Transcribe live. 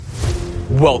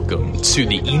Welcome to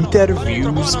the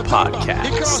Interviews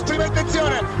Podcast. Prima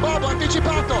attenzione, Bobo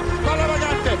anticipato, palla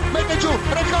vagante, mette giù,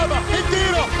 Recoba, il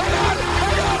tiro,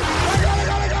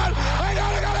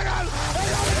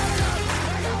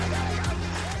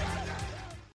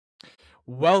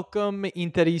 Welcome,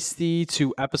 Interisti,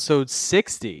 to episode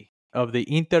 60 of the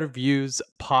Interviews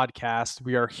Podcast.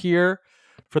 We are here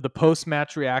for the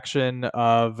post-match reaction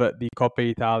of the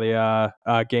Coppa Italia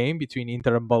game between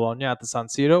Inter and Bologna at the San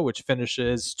Siro, which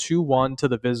finishes 2-1 to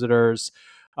the visitors.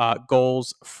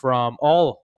 Goals from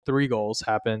all three goals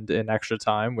happened in extra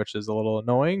time, which is a little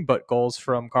annoying, but goals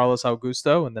from Carlos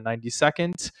Augusto in the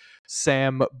 92nd,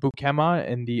 Sam Bukema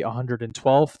in the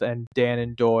 112th, and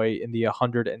Dan Ndoye in the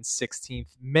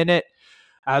 116th minute.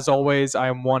 As always, I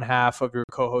am one half of your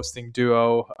co-hosting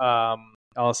duo,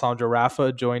 Alessandro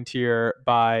Raffa, joined here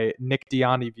by Nick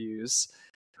Diani Views,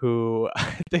 who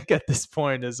I think at this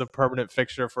point is a permanent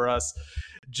fixture for us,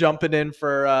 jumping in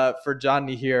for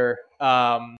Johnny here.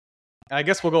 I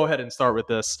guess we'll go ahead and start with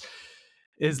this.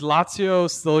 Is Lazio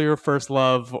still your first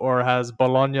love, or has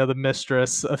Bologna, the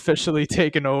mistress, officially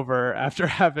taken over after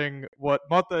having what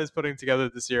Motta is putting together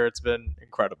this year? It's been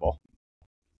incredible.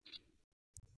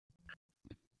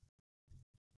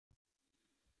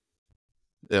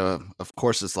 Of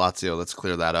course, it's Lazio. Let's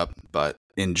clear that up. But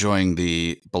enjoying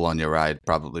the Bologna ride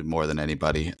probably more than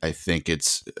anybody. I think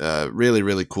it's really,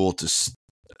 really cool to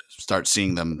start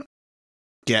seeing them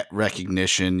get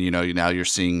recognition. You know, now you're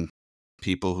seeing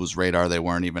people whose radar they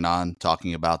weren't even on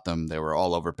talking about them. They were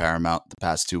all over Paramount the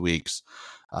past 2 weeks.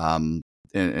 And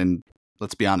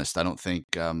let's be honest, I don't think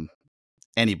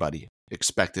anybody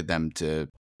expected them to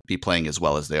be playing as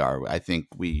well as they are. I think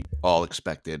we all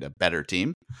expected a better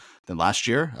team than last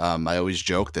year. I always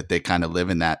joke that they kind of live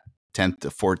in that 10th to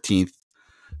 14th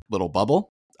little bubble.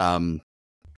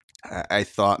 I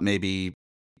thought maybe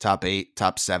top 8,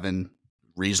 top 7,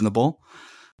 reasonable.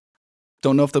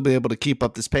 Don't know if they'll be able to keep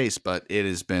up this pace, but it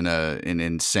has been an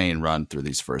insane run through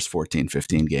these first 14,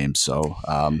 15 games. So,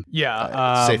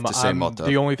 safe to say Motta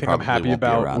the only thing I'm happy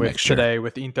about with today,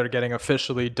 with Inter getting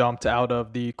officially dumped out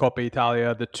of the Coppa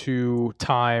Italia, the two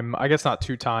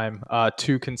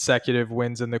consecutive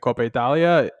wins in the Coppa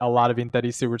Italia. A lot of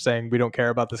Interisti were saying we don't care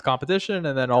about this competition,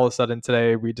 and then all of a sudden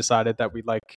today we decided that we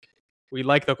like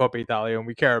the Coppa Italia and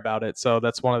we care about it. So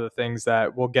that's one of the things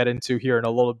that we'll get into here in a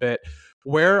little bit.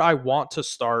 Where I want to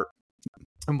start,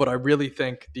 and what I really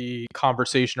think the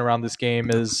conversation around this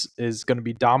game is going to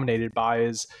be dominated by,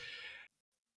 is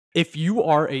if you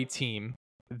are a team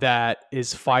that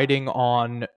is fighting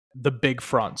on the big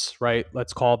fronts, right?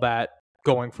 Let's call that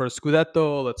going for a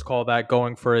Scudetto. Let's call that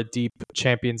going for a deep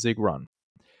Champions League run.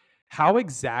 How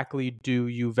exactly do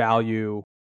you value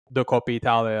the Coppa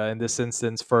Italia in this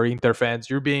instance for Inter fans?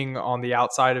 You're being on the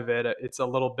outside of it. It's a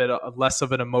little bit less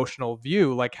of an emotional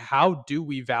view. Like, how do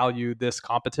we value this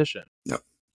competition? Yep.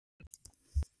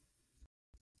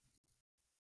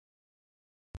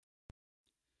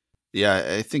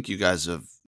 Yeah, I think you guys have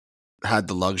had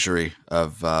the luxury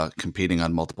of competing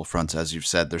on multiple fronts. As you've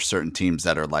said, there's certain teams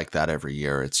that are like that every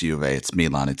year. It's Juve, it's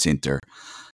Milan, it's Inter.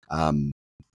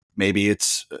 Maybe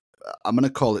it's, I'm going to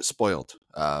call it spoiled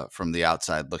from the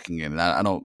outside looking in. And I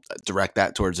don't direct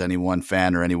that towards any one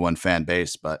fan or any one fan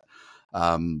base, but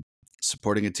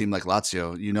supporting a team like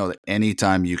Lazio, you know that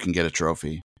anytime you can get a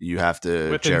trophy, you have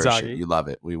to cherish it. You love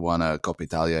it. We won a Coppa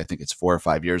Italia, I think it's 4 or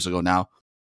 5 years ago now.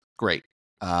 Great.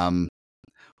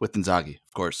 With Inzaghi,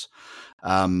 of course.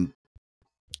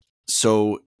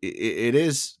 So it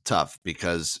is tough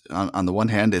because on the one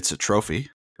hand, it's a trophy.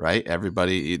 Right?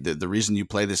 Everybody, the reason you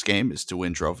play this game is to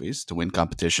win trophies, to win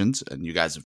competitions, and you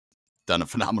guys have done a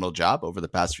phenomenal job over the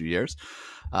past few years.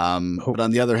 But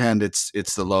on the other hand, it's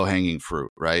the low-hanging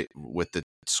fruit, right? With the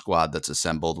squad that's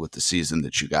assembled, with the season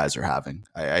that you guys are having.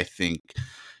 I think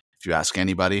if you ask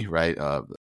anybody, right,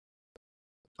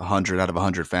 100 out of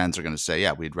 100 fans are going to say,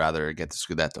 yeah, we'd rather get the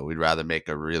Scudetto. We'd rather make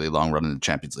a really long run in the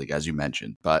Champions League, as you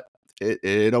mentioned. But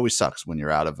it always sucks when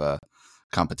you're out of a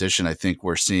competition. I think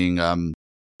we're seeing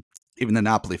even the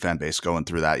Napoli fan base going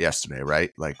through that yesterday,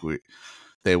 right? Like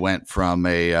they went from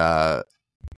a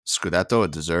Scudetto, a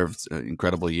deserved,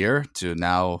 incredible year, to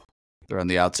now they're on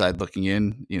the outside looking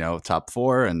in, top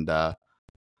 4 and out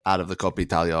of the Coppa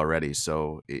Italia already.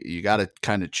 So you got to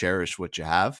kind of cherish what you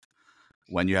have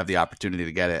when you have the opportunity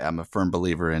to get it. I'm a firm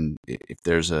believer in, if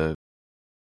there's a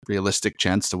realistic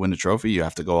chance to win a trophy, you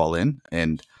have to go all in.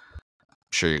 And I'm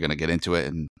sure you're going to get into it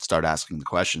and start asking the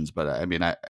questions. But I mean,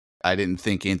 I didn't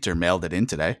think Inter mailed it in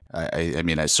today. I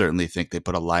mean, I certainly think they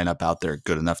put a lineup out there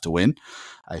good enough to win.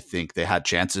 I think they had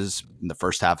chances in the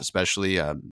first half, especially.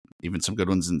 even some good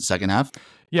ones in the second half.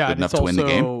 Yeah, Good and enough it's to win the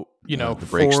game. also, The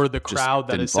breaks for the just crowd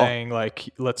that didn't is fall. saying like,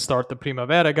 let's start the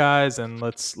Primavera, guys, and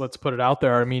let's put it out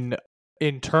there. I mean,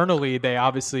 internally, they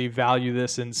obviously value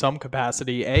this in some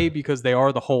capacity. A, because they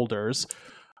are the holders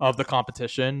of the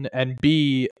competition, and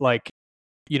B, like,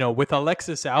 with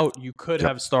Alexis out, you could Yep.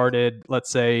 have started, let's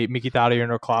say, Mkhitaryan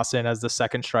or Klaassen as the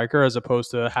second striker, as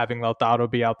opposed to having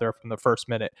Lautaro be out there from the first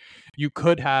minute. You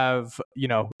could have,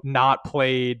 not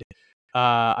played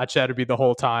Acerbi the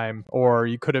whole time, or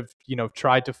you could have,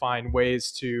 tried to find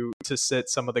ways to sit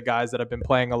some of the guys that have been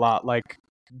playing a lot, like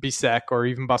Bisek, or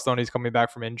even Bastoni's coming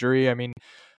back from injury. I mean,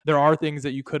 there are things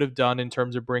that you could have done in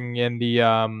terms of bringing in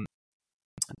the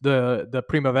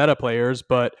Primavera players,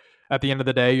 but at the end of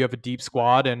the day, you have a deep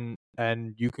squad, and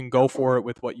you can go for it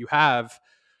with what you have.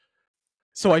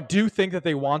 So I do think that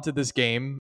they wanted this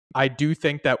game. I do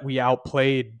think that we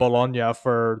outplayed Bologna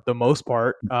for the most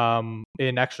part.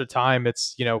 In extra time,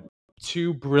 it's,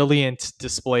 two brilliant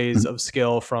displays of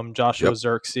skill from Joshua Yep.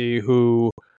 Zirkzee,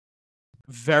 who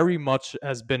very much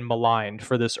has been maligned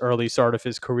for this early start of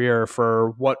his career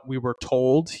for what we were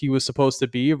told he was supposed to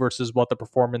be versus what the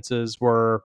performances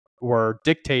were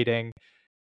dictating.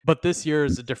 But this year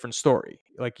is a different story.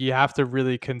 Like, you have to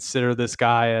really consider this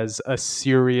guy as a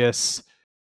serious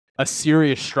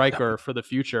striker for the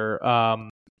future.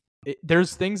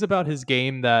 There's things about his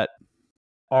game that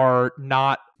are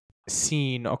not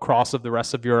seen across of the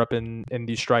rest of Europe in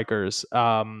these strikers.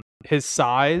 His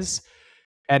size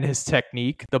and his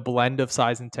technique, the blend of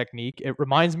size and technique, it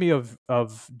reminds me of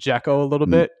Dzeko a little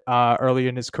bit early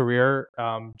in his career.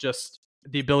 Just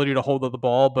the ability to hold the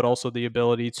ball, but also the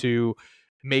ability to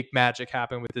make magic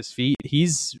happen with his feet.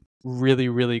 He's really,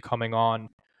 really coming on.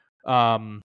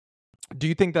 Do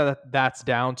you think that that's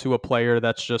down to a player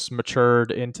that's just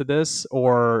matured into this,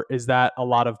 or is that a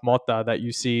lot of Motta that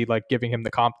you see, like, giving him the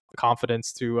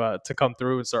confidence to come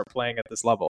through and start playing at this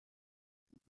level?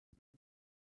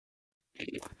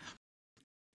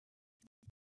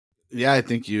 Yeah, I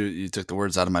think you took the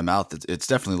words out of my mouth. It's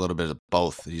definitely a little bit of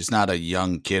both. He's not a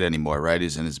young kid anymore, right?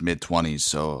 He's in his mid-20s,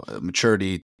 so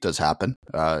maturity does happen.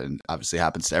 And obviously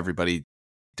happens to everybody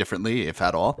differently, if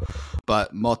at all.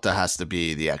 But Motta has to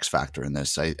be the X factor in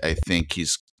this. I think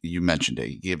you mentioned it.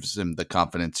 He gives him the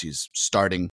confidence. He's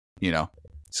starting,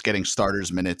 he's getting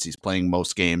starters minutes. He's playing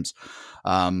most games.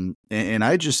 And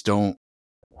I just don't.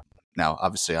 Now,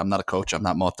 obviously, I'm not a coach. I'm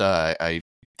not Motta. I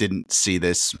didn't see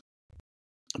this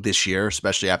year,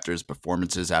 especially after his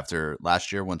performances after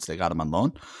last year, once they got him on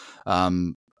loan.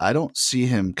 I don't see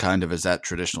him kind of as that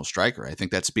traditional striker. I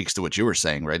think that speaks to what you were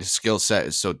saying, right? His skill set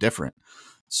is so different.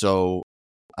 So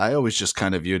I always just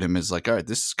kind of viewed him as like, all right,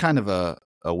 this is kind of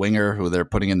a winger who they're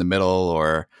putting in the middle,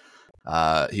 or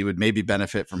he would maybe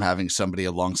benefit from having somebody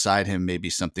alongside him, maybe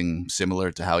something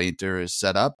similar to how Inter is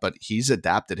set up, but he's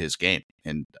adapted his game.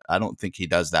 And I don't think he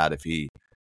does that if he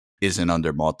isn't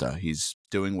under Motta. He's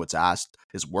doing what's asked.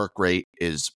 His work rate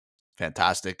is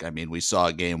fantastic. I mean, we saw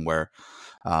a game where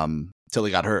till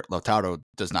he got hurt, Lautaro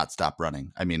does not stop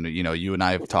running. I mean, you and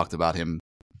I have talked about him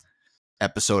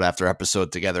episode after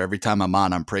episode together. Every time I'm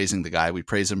on, I'm praising the guy. We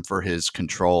praise him for his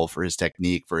control, for his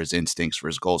technique, for his instincts, for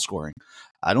his goal scoring.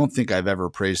 I don't think I've ever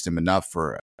praised him enough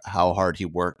for how hard he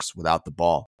works without the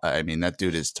ball. I mean, that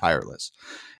dude is tireless.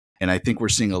 And I think we're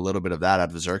seeing a little bit of that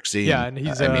out of Zirkzee. Yeah, and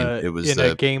he's it was in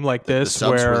a game like this the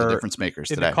subs where were the difference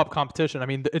makers in today. the cup competition. I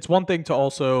mean, it's one thing to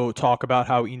also talk about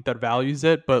how Inter values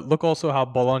it, but look also how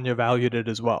Bologna valued it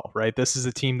as well, right? This is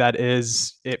a team that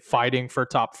is fighting for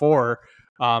top four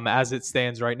as it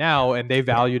stands right now, and they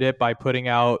valued it by putting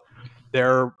out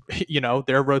their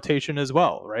rotation as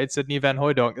well, right? Sidney Van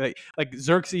Hooijdonk, like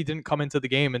Zirkzee didn't come into the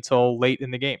game until late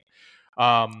in the game.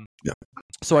 Yep.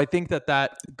 So I think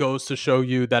that goes to show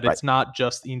you that it's not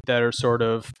just Inter sort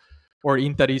of, or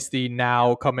Interisti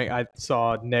now coming. I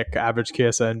saw Nick, Average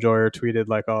Chiesa Enjoyer, tweeted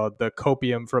like, oh, the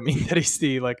copium from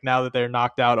Interisti, like now that they're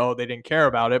knocked out, oh, they didn't care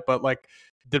about it. But like,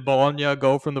 did Bologna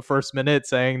go from the first minute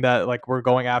saying that like, we're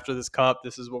going after this cup,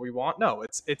 this is what we want? No,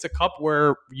 it's a cup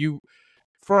where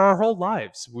for our whole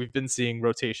lives, we've been seeing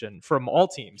rotation from all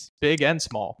teams, big and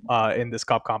small, in this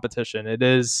cup competition. It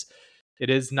is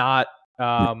not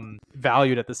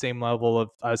valued at the same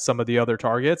level as some of the other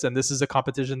targets, and this is a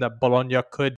competition that Bologna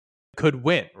could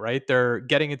win. Right, they're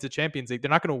getting into Champions League. They're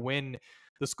not going to win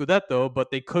the Scudetto, but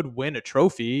they could win a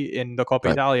trophy in the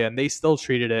Coppa Italia, and they still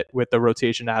treated it with the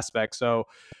rotation aspect. So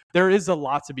there is a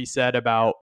lot to be said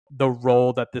about the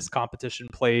role that this competition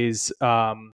plays,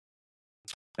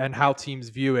 and how teams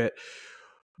view it.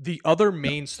 The other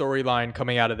main storyline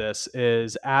coming out of this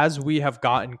is, as we have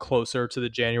gotten closer to the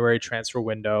January transfer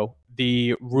window,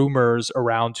 the rumors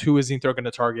around who is Inter going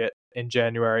to target in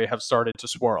January have started to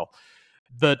swirl.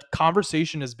 The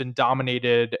conversation has been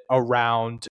dominated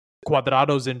around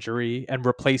Cuadrado's injury and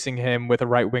replacing him with a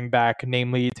right wing back,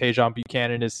 namely Tejan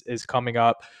Buchanan is coming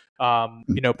up.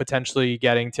 Potentially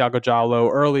getting Thiago Giallo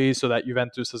early so that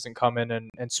Juventus doesn't come in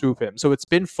and swoop him. So it's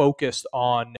been focused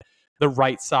on the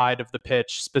right side of the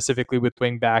pitch, specifically with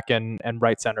wing back and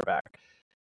right center back.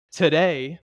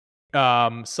 Today,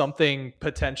 something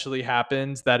potentially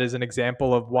happens that is an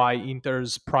example of why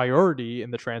Inter's priority in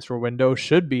the transfer window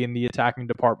should be in the attacking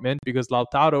department, because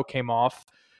Lautaro came off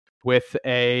with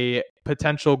a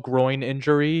potential groin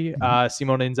injury.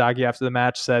 Simone Inzaghi after the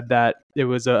match said that it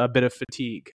was a bit of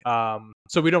fatigue.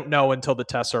 So we don't know until the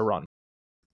tests are run.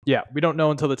 Yeah, we don't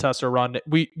know until the tests are run.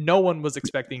 No one was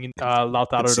expecting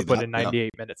Lautaro to put in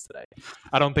 98 minutes today.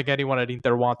 I don't think anyone at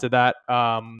Inter wanted that.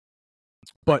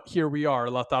 But here we are.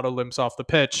 Lautaro limps off the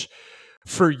pitch.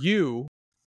 For you,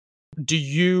 do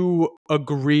you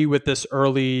agree with this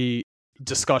early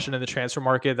discussion in the transfer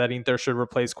market that Inter should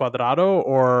replace Cuadrado,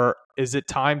 or is it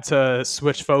time to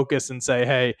switch focus and say,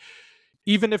 hey,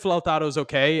 even if Lautaro's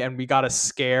okay and we got a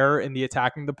scare in the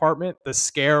attacking department, the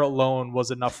scare alone was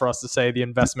enough for us to say the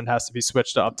investment has to be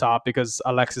switched to up top because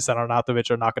Alexis and Arnautovic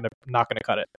are not going to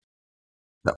cut it.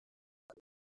 No.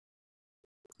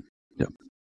 Yeah.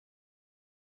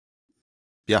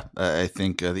 Yeah, I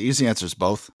think the easy answer is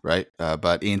both, right?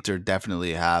 But Inter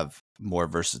definitely have more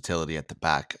versatility at the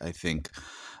back. I think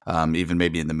even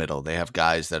maybe in the middle, they have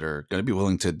guys that are going to be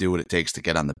willing to do what it takes to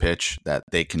get on the pitch, that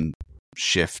they can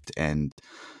shift and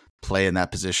play in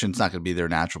that position. It's not going to be their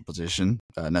natural position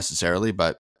necessarily,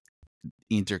 but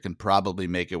Inter can probably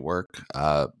make it work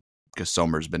because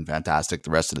Sommer's been fantastic.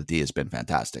 The rest of the D has been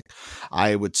fantastic.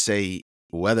 I would say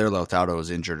whether Lautaro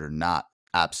is injured or not,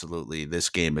 absolutely, this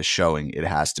game is showing it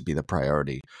has to be the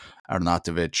priority.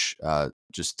 Arnautovic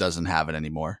just doesn't have it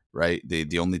anymore, right?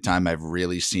 The only time I've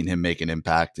really seen him make an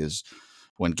impact is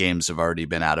when games have already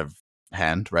been out of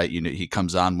hand, right? He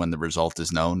comes on when the result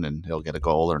is known and he'll get a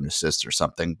goal or an assist or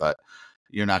something, but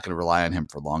you're not going to rely on him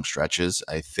for long stretches.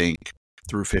 I think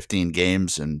through 15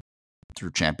 games and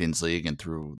through Champions League and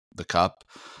through the Cup,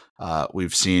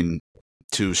 we've seen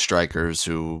two strikers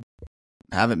who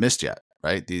haven't missed yet,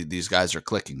 right? These guys are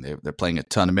clicking. They're playing a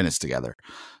ton of minutes together.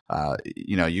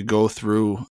 You go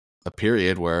through a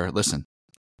period where, listen,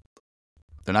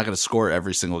 they're not going to score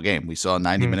every single game. We saw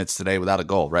 90 minutes today without a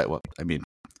goal, right? Well, I mean,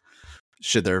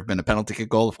 should there have been a penalty kick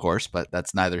goal? Of course, but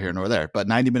that's neither here nor there. But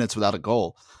 90 minutes without a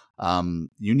goal,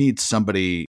 you need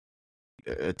somebody,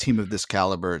 a team of this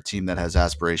caliber, a team that has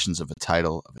aspirations of a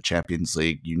title, of a Champions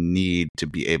League. You need to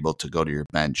be able to go to your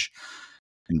bench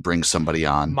and bring somebody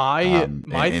on. My and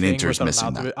thing Inter's with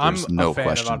missing that. I'm There's no a fan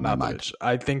question of in my mind. Arnautovic.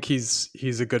 I think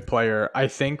he's a good player. I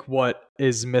think what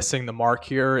is missing the mark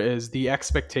here is the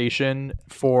expectation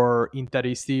for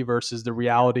Interisti versus the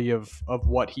reality of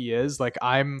what he is. Like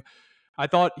I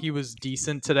thought he was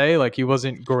decent today. Like he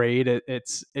wasn't great.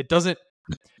 It doesn't.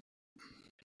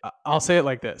 I'll say it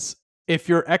like this: if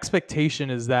your expectation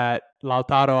is that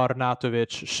Lautaro Arnautovic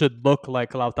should look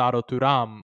like Lautaro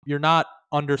Thuram, you're not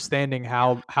understanding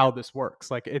how this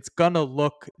works. Like it's gonna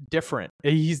look different.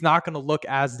 He's not gonna look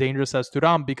as dangerous as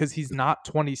Thuram because he's not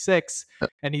 26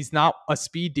 and he's not a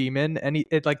speed demon. And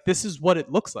this is what it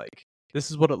looks like.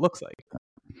 This is what it looks like.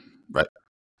 Right.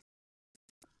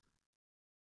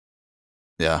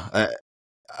 Yeah,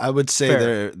 I would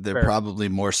say they're probably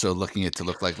more so looking at to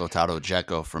look like Lautaro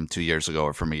Dzeko from 2 years ago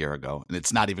or from a year ago, and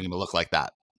it's not even going to look like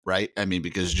that, right? I mean,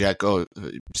 because Dzeko,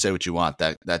 say what you want,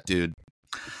 that dude,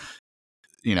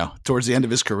 towards the end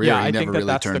of his career, he never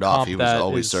really turned off. He was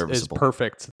always serviceable. Is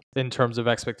perfect in terms of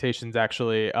expectations,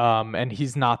 actually, and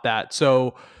he's not that.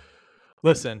 So,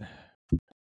 listen,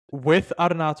 with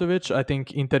Arnautovic, I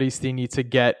think Interisti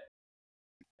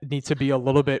need to be a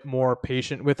little bit more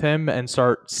patient with him and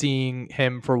start seeing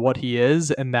him for what he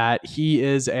is, and that he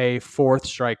is a fourth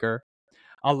striker.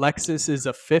 Alexis is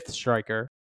a fifth striker,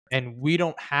 and we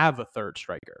don't have a third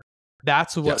striker.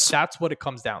 That's what it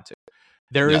comes down to.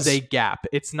 There is a gap.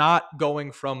 It's not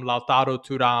going from Lautaro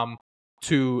Thuram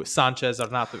to Sanchez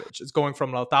Arnautovic. It's going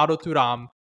from Lautaro Thuram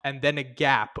and then a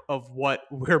gap of what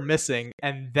we're missing,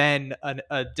 and then an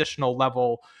additional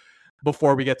level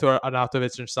before we get to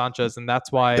Arnautovic and Sanchez, and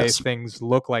that's why things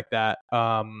look like that.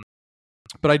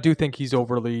 But I do think he's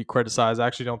overly criticized. I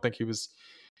actually don't think he was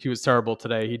terrible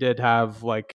today. He did have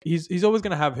he's always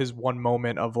going to have his one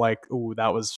moment of ooh,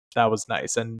 that was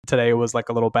nice. And today it was like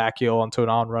a little back heel onto an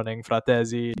on-running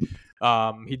Fratesi.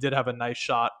 He did have a nice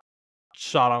shot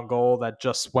shot on goal that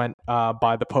just went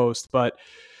by the post. But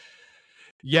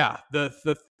yeah,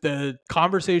 the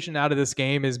conversation out of this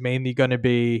game is mainly going to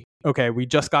be, okay, we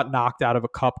just got knocked out of a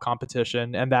cup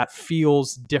competition, and that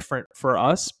feels different for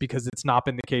us because it's not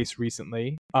been the case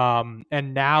recently.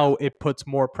 And now it puts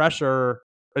more pressure.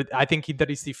 I think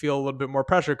Interisti feel a little bit more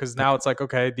pressure because now it's like,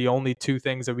 okay, the only two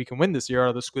things that we can win this year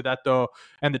are the Scudetto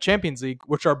and the Champions League,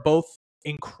 which are both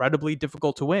incredibly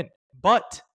difficult to win.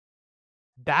 But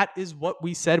that is what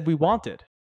we said we wanted.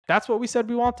 That's what we said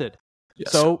we wanted.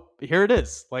 Yes. So here it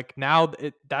is. Like now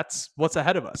that's what's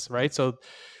ahead of us, right? So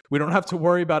we don't have to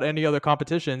worry about any other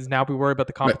competitions. Now we worry about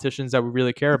the competitions that we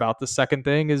really care about. The second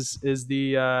thing is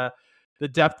the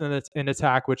depth in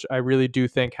attack, which I really do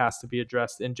think has to be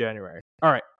addressed in January.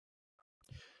 All right.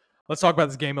 Let's talk about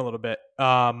this game a little bit.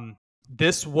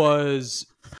 This was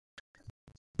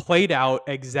played out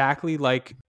exactly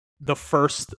like the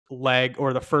first leg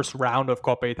or the first round of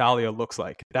Coppa Italia looks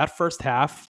like. That first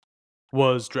half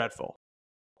was dreadful.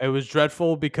 It was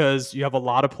dreadful because you have a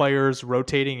lot of players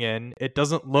rotating in. It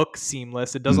doesn't look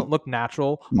seamless. It doesn't look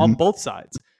natural on both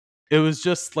sides. It was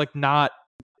just like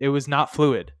it was not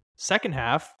fluid. Second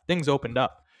half, things opened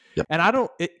up. Yep. And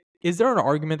is there an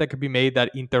argument that could be made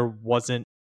that Inter wasn't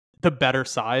the better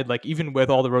side? Like even with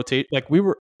all the rotate, like we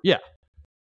were, yeah.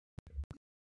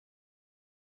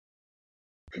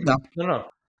 No.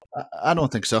 I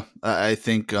don't think so. I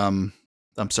think,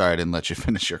 I'm sorry I didn't let you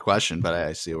finish your question, but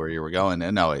I see where you were going.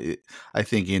 And no, I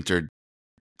think Inter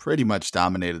pretty much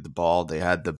dominated the ball. They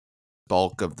had the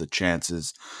bulk of the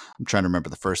chances. I'm trying to remember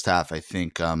the first half. I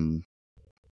think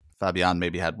Fabian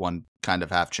maybe had one kind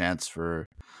of half chance for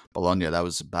Bologna. That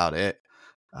was about it.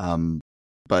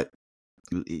 But,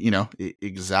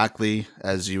 exactly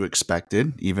as you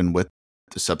expected, even with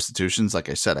the substitutions. Like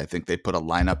I said, I think they put a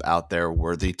lineup out there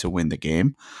worthy to win the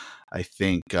game. I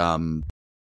think,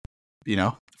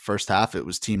 first half, it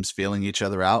was teams feeling each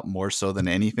other out more so than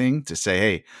anything to say,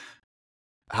 hey,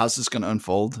 how's this going to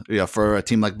unfold? For a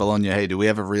team like Bologna, hey, do we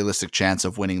have a realistic chance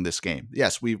of winning this game?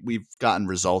 Yes, we've gotten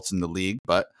results in the league,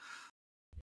 but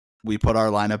we put our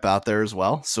lineup out there as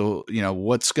well. So,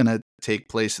 what's going to take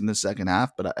place in the second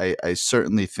half? But I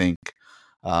certainly think,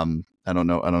 I don't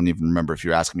know. I don't even remember if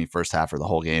you're asking me first half or the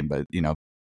whole game, but,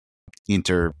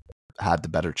 Inter had the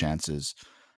better chances,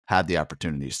 had the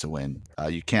opportunities to win.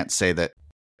 You can't say that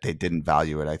they didn't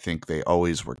value it. I think they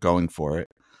always were going for it.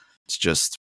 It's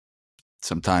just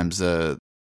sometimes you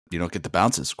don't get the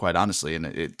bounces, quite honestly.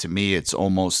 And to me, it's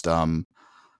almost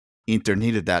Inter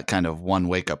needed that kind of one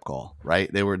wake-up call,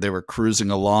 right? They were cruising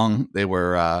along. They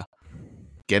were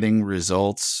getting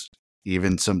results,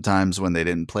 even sometimes when they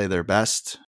didn't play their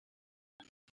best.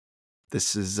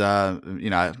 This is,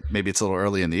 maybe it's a little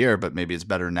early in the year, but maybe it's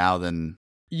better now than.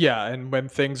 Yeah, and when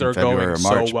things are going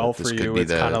so well for you,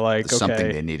 it's kind of like, something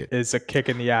they needed. Is a kick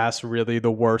in the ass really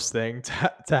the worst thing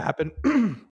to happen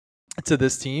to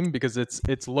this team? Because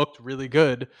it's looked really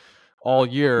good all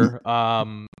year.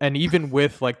 And even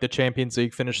with like the Champions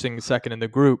League finishing second in the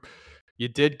group, you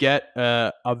did get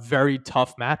a very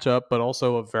tough matchup, but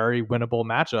also a very winnable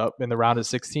matchup in the round of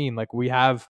 16. Like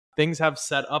things have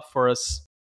set up for us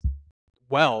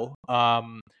well.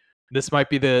 This might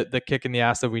be the kick in the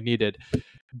ass that we needed.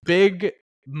 Big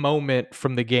moment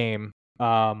from the game.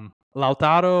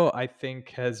 Lautaro, I think,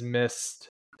 has missed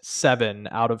 7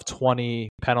 out of 20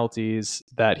 penalties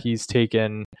that he's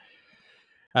taken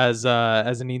as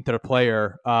an Inter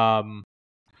player.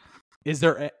 Is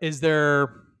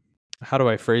there how do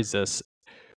I phrase this?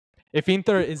 If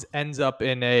Inter ends up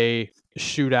in a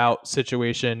shootout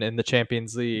situation in the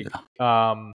Champions League,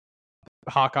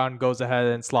 Hakan goes ahead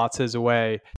and slots his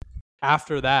away.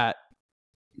 After that,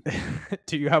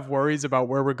 do you have worries about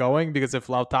where we're going? Because if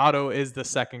Lautaro is the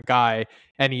second guy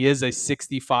and he is a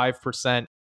 65%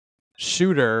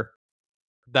 shooter,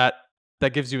 that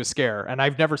gives you a scare. And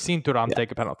I've never seen Thuram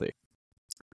take a penalty.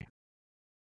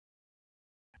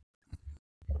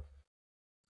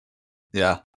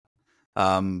 Yeah.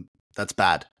 That's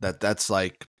bad. That's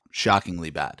like shockingly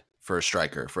bad for a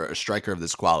striker of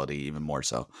this quality, even more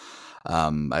so.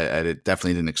 I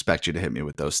definitely didn't expect you to hit me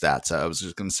with those stats. I was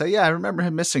just going to say, I remember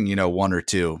him missing, 1 or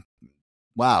 2.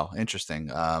 Wow.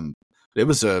 Interesting. It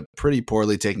was a pretty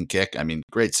poorly taken kick. I mean,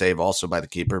 great save also by the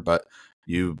keeper, but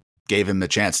you gave him the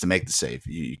chance to make the save.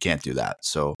 You can't do that.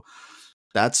 So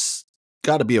that's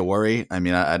got to be a worry. I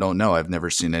mean, I don't know. I've never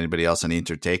seen anybody else on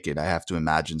Inter take it. I have to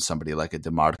imagine somebody like a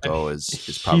DeMarco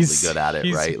is probably good at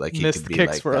it, right? Like he could be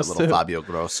like that little Fabio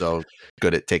Grosso,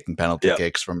 good at taking penalty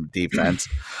kicks from defense.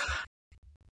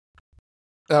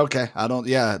 Okay.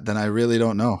 Then I really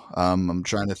don't know. I'm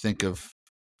trying to think of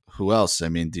who else? I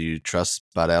mean, do you trust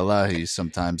Barella? He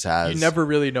sometimes has You never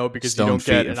really know because you stone don't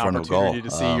get feet in an front of goal. opportunity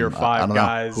to see your I five don't know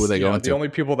guys. who are they You know, going the to. only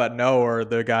people that know are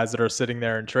the guys that are sitting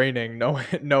there in training,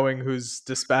 knowing who's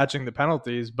dispatching the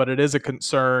penalties. But it is a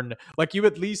concern. Like, you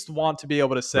at least want to be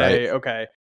able to say, Right. okay,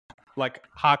 like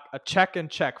a check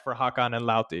for Hakan and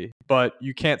Lauti, but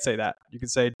you can't say that. You can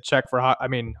say check for I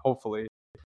mean, hopefully,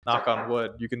 knock on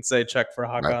wood, you can say check for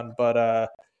Right. Hakan, but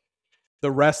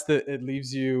the rest, it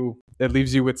leaves you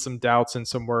with some doubts and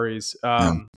some worries.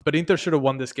 Yeah. But Inter should have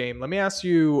won this game. Let me ask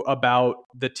you about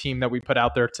the team that we put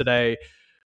out there today.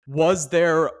 Was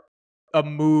there a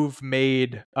move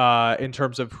made in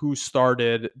terms of who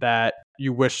started that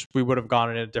you wish we would have gone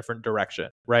in a different direction,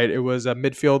 right? It was a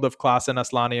midfield of Klaassen,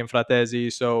 Aslani, and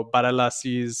Fratesi. So Barella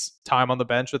sees time on the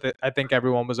bench with it. I think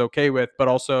everyone was okay with, but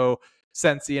also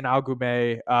Sensi and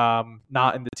Algume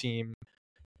not in the team.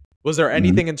 Was there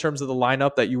anything in terms of the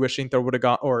lineup that you wish Inter would have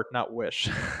gone, or not wish,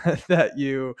 that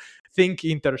you think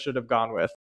Inter should have gone with?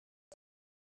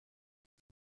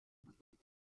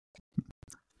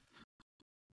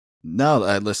 No,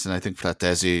 listen, I think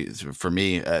Fratesi, for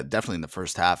me, definitely in the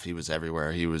first half, he was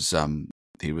everywhere. He was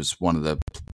one of the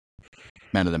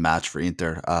men of the match for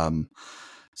Inter.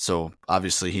 So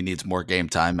obviously he needs more game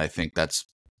time. I think that's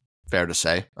fair to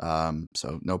say.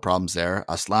 So no problems there.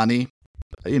 Aslani,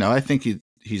 I think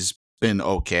he's been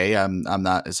okay. I'm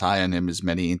not as high on him as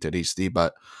many Interisti,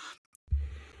 but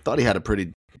thought he had a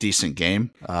pretty decent game.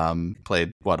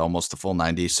 Played almost a full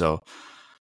 90. So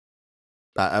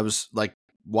I was like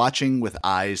watching with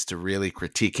eyes to really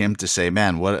critique him, to say,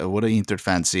 man, what do Inter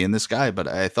fans see in this guy? But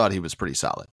I thought he was pretty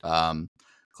solid.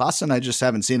 Klaassen, I just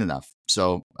haven't seen enough.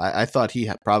 So I thought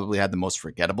he probably had the most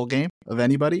forgettable game of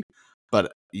anybody.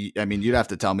 But I mean, you'd have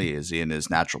to tell me, is he in his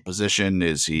natural position?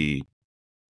 Is he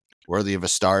worthy of a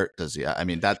start? Does he? I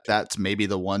mean, that's maybe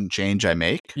the one change I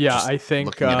make. Yeah, just I think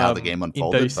looking at how the game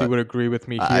unfolded. Interisti would agree with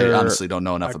me here. I honestly don't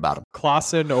know enough about him.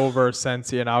 Klaassen over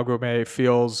Sensi and Algume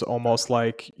feels almost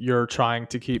like you're trying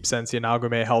to keep Sensi and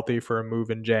Algume healthy for a move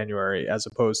in January, as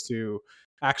opposed to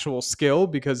actual skill,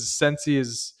 because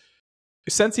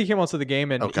Sensi came onto the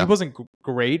game and he wasn't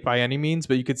great by any means,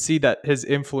 but you could see that his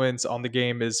influence on the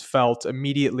game is felt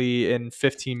immediately in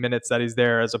 15 minutes that he's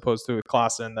there, as opposed to with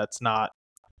Klaassen, that's not.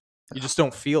 You just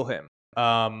don't feel him.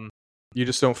 You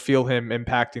just don't feel him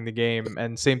impacting the game.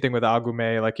 And same thing with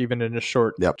Algume. Like, even in a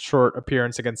short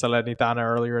appearance against Salernitana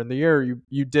earlier in the year,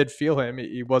 you did feel him.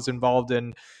 He was involved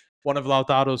in one of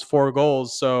Lautaro's 4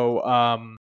 goals. So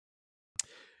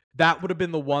that would have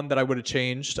been the one that I would have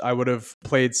changed. I would have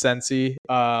played Sensi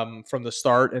from the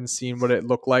start and seen what it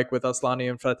looked like with Aslani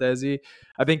and Fratesi.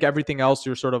 I think everything else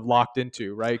you're sort of locked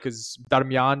into, right? Because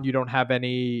Darmian, you don't have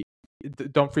any.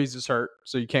 Dumfries is hurt,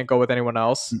 so you can't go with anyone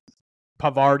else.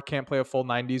 Pavard can't play a full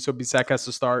 90, so Bisek has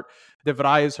to start. De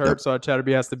Vrij is hurt, so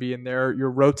Acerbi has to be in there.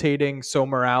 You're rotating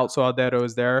Sommer out, so Adero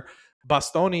is there.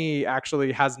 Bastoni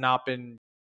actually has not been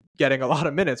getting a lot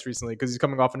of minutes recently because he's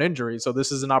coming off an injury. So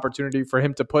this is an opportunity for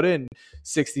him to put in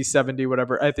 60, 70,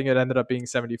 whatever. I think it ended up being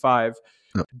 75.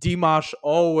 Dimash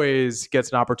always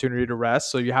gets an opportunity to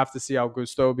rest, so you have to see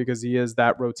Augusto because he is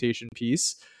that rotation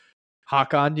piece.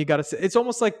 Hakan, you got to say, it's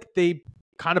almost like they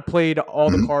kind of played all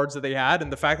the cards that they had, and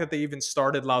the fact that they even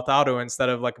started Lautaro instead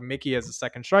of like Mickey as a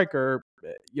second striker,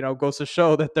 goes to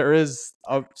show that there is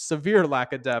a severe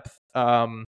lack of depth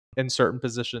in certain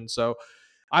positions. So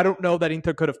I don't know that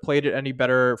Inter could have played it any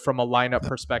better from a lineup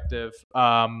perspective.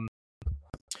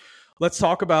 Let's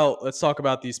talk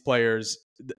about these players.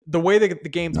 The way that the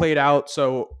game played out.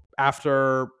 So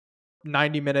after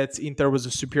 90 minutes, Inter was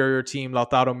a superior team.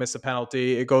 Lautaro missed a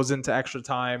penalty. It goes into extra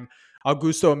time.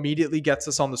 Augusto immediately gets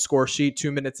us on the score sheet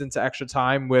 2 minutes into extra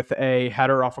time with a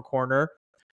header off a corner.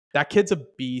 That kid's a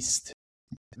beast.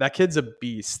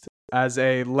 As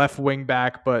a left wing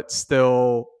back, but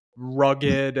still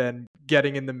rugged and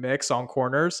getting in the mix on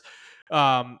corners.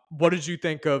 What did you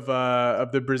think of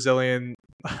the Brazilian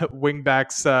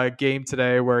wingback's game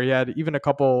today, where he had even a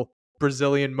couple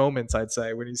Brazilian moments, I'd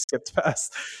say, when he skipped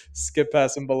past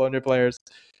some Bologna players?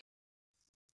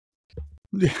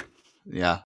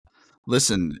 Yeah.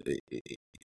 Listen,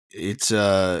 it's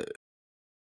a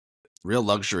real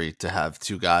luxury to have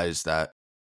two guys that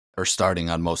are starting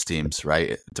on most teams,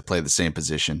 right, to play the same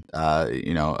position. I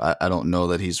don't know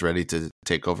that he's ready to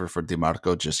take over for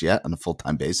DiMarco just yet on a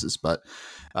full-time basis, but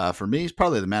for me, he's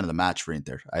probably the man of the match for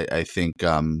Inter. I think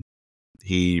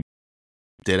he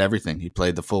did everything. He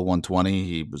played the full 120.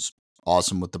 He was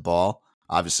awesome with the ball.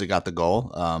 Obviously got the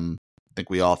goal. I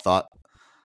think we all thought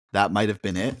that might have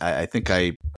been it. I think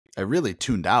I really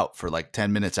tuned out for like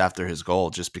 10 minutes after his goal,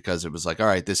 just because it was like, all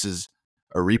right, this is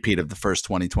a repeat of the first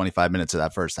 20, 25 minutes of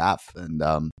that first half. And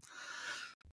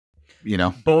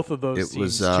both of those it teams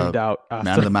was tuned out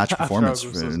man of the match after performance,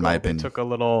 Augusto's in goal. my They opinion. took a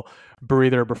little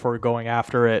breather before going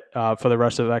after it for the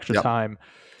rest of the extra Yep. time.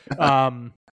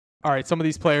 All right, some of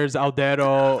these players,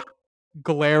 Aldero,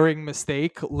 glaring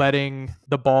mistake, letting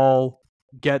the ball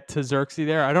get to Xerxes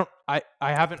there. I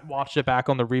haven't watched it back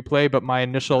on the replay, but my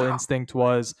initial instinct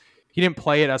was he didn't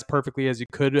play it as perfectly as he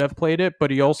could have played it,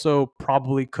 but he also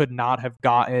probably could not have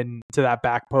gotten to that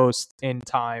back post in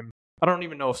time. I don't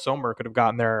even know if Sommer could have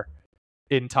gotten there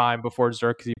in time before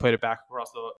Xerxes he played it back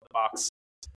across the box.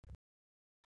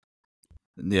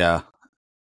 Yeah.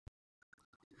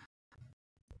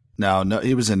 No,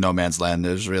 he was in no man's land.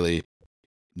 There's really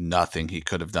nothing he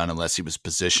could have done unless he was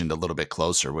positioned a little bit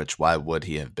closer, which why would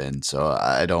he have been? So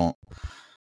I don't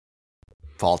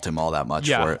fault him all that much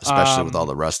for it, especially with all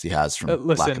the rust he has from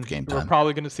lack of game time. We're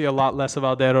probably going to see a lot less of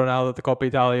Aldero now that the Coppa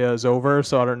Italia is over,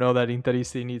 so I don't know that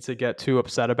Interisti needs to get too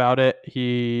upset about it.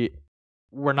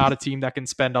 We're not a team that can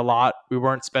spend a lot. We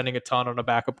weren't spending a ton on a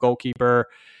backup goalkeeper.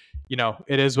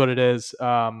 It is what it is.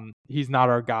 He's not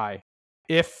our guy.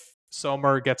 If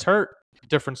Sommer gets hurt,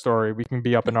 different story. We can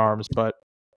be up in arms, but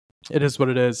it is what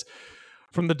it is.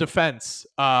 From the defense,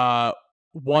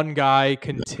 one guy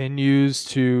continues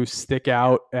to stick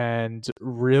out and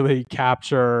really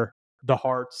capture the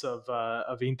hearts of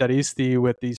Interisti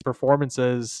with these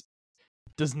performances.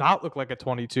 Does not look like a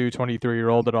 22,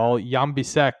 23-year-old at all. Jan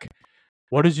Bisek,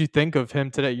 what did you think of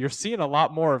him today? You're seeing a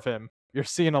lot more of him.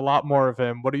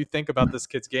 What do you think about this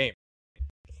kid's game?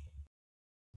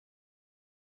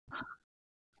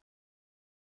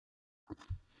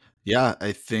 Yeah,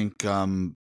 I think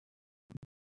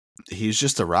he's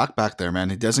just a rock back there, man.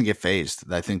 He doesn't get phased.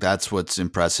 I think that's what's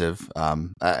impressive.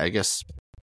 I guess,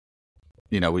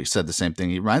 we said the same thing.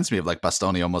 He reminds me of like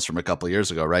Bastoni almost from a couple of years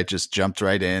ago, right? Just jumped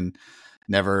right in,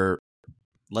 never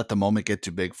let the moment get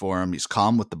too big for him. He's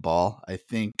calm with the ball. I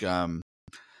think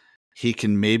he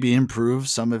can maybe improve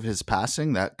some of his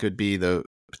passing. That could be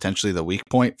potentially the weak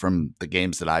point from the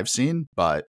games that I've seen,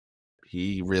 but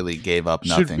he really gave up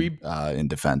nothing in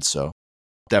defense. So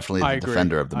definitely the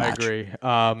defender of the match. I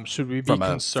agree. Should we be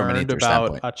concerned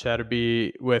about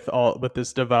Acerbi with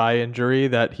this Devay injury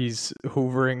that he's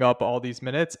hoovering up all these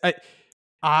minutes?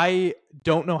 I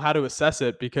don't know how to assess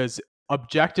it because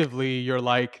objectively you're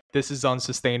like, this is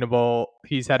unsustainable.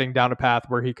 He's heading down a path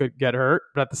where he could get hurt,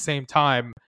 but at the same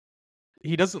time,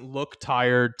 he doesn't look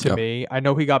tired to me. I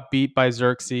know he got beat by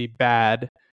Xerxes bad.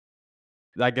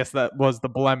 I guess that was the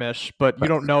blemish, but you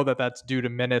don't know that that's due to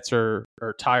minutes or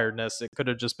tiredness. It could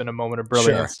have just been a moment of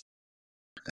brilliance.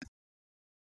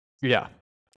 Sure. Yeah.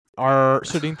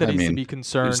 Should Interisti be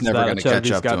concerned that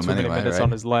Acerbi's got too many minutes on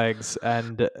his legs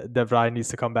and Devay needs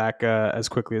to come back as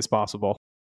quickly as possible?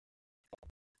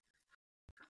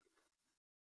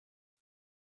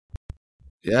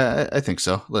 Yeah, I think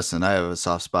so. Listen, I have a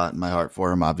soft spot in my heart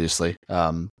for him, obviously.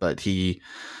 But he's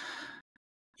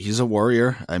a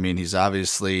warrior. I mean, he's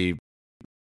obviously,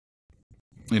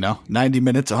 90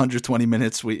 minutes, 120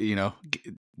 minutes,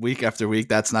 week after week.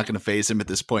 That's not going to faze him at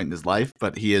this point in his life,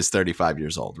 but he is 35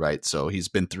 years old, right? So he's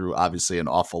been through obviously an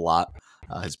awful lot.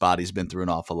 His body's been through an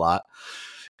awful lot.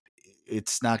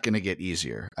 It's not going to get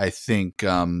easier. I think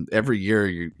every year,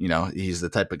 he's the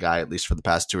type of guy, at least for the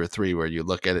past 2 or 3, where you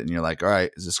look at it and you're like, all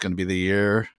right, is this going to be the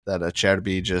year that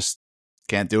Acerbi just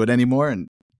can't do it anymore? And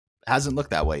hasn't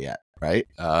looked that way yet, right?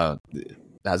 It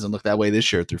hasn't looked that way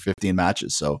this year through 15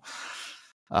 matches. So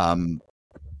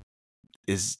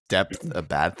is depth a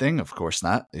bad thing? Of course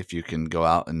not. If you can go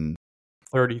out and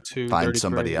 32, find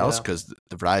somebody else, because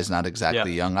the Devay is not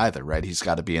exactly young either, right? He's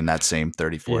got to be in that same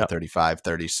 34, 35,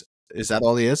 30. Is that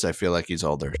all he is? I feel like he's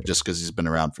older just because he's been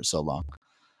around for so long.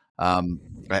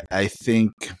 I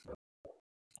think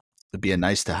it'd be a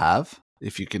nice to have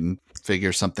if you can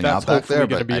figure something out back there.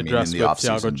 That's hopefully going to be addressed with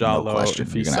Thiago Giallo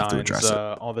if he signs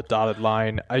on the dotted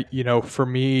line. For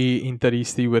me,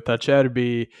 Interisti with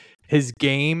Acerbi, his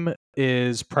game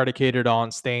is predicated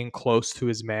on staying close to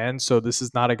his man. So this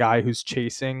is not a guy who's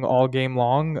chasing all game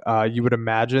long. You would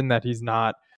imagine that he's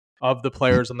not, of the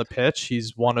players on the pitch,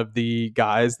 he's one of the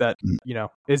guys that,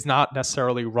 is not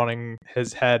necessarily running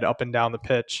his head up and down the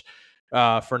pitch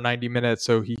for 90 minutes.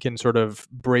 So he can sort of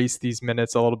brace these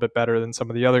minutes a little bit better than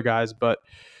some of the other guys. But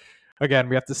again,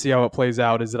 we have to see how it plays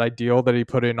out. Is it ideal that he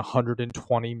put in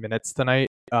 120 minutes tonight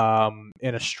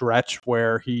in a stretch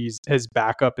where his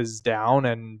backup is down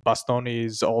and Bastoni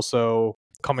is also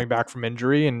coming back from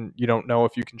injury and you don't know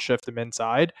if you can shift him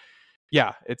inside?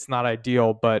 Yeah, it's not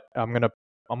ideal, but I'm gonna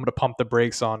pump the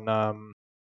brakes on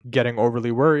getting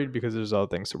overly worried because there's other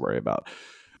things to worry about.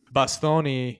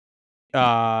 Bastoni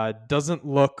doesn't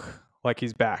look like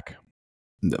he's back.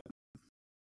 No.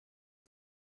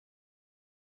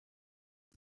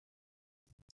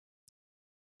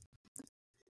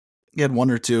 He had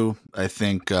one or two, I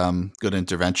think, good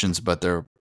interventions, but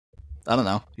I don't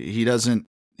know. He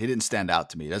didn't stand out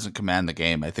to me. He doesn't command the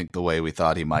game, I think, the way we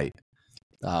thought he might.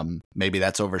 Maybe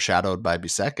that's overshadowed by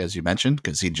Bisek, as you mentioned,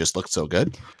 because he just looked so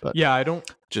good. But yeah,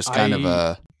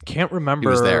 can't remember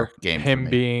he was there, game him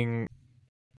being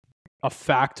a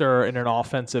factor in an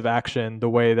offensive action the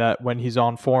way that when he's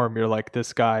on form, you're like,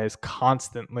 this guy is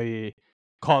constantly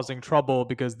causing trouble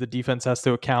because the defense has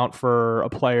to account for a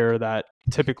player that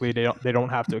typically they don't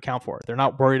have to account for. They're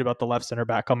not worried about the left center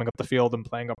back coming up the field and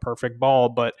playing a perfect ball,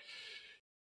 but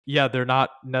yeah, they're not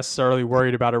necessarily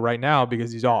worried about it right now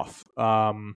because he's off.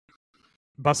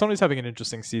 Bastoni's having an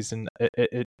interesting season.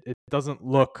 It doesn't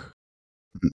look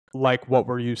like what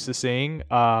we're used to seeing.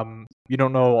 You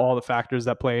don't know all the factors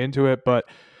that play into it, but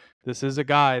this is a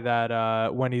guy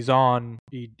that when he's on,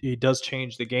 he does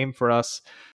change the game for us.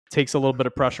 Takes a little bit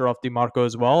of pressure off DiMarco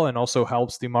as well, and also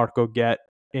helps DiMarco get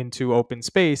into open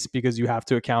space because you have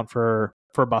to account for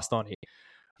Bastoni.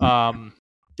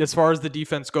 As far as the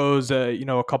defense goes,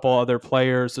 a couple other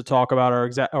players to talk about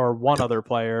or one other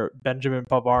player, Benjamin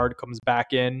Pavard comes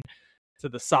back in to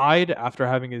the side after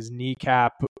having his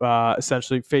kneecap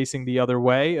essentially facing the other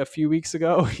way a few weeks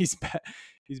ago. He's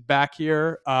back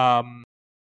here.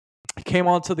 Came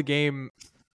onto the game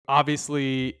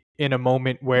obviously in a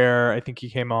moment where I think he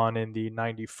came on in the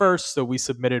 91st, so we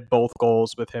submitted both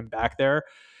goals with him back there.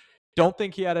 Don't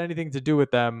think he had anything to do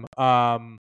with them,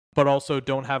 but also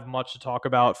don't have much to talk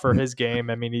about for his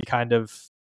game. I mean, he kind of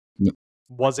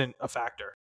wasn't a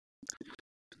factor.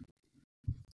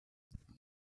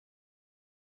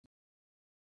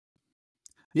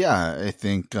 Yeah, I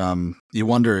think you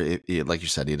wonder if, like you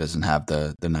said, he doesn't have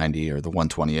the 90 or the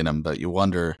 120 in him, but you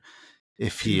wonder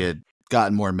if he had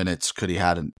gotten more minutes, could he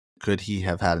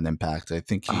have had an impact? I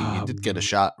think he did get a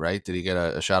shot, right? Did he get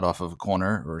a shot off of a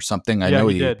corner or something? I know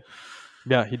he did.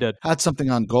 Yeah, he did. Had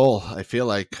something on goal, I feel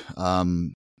like.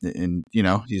 And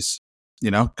he's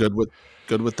good with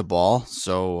the ball.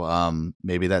 So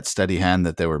maybe that steady hand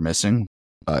that they were missing.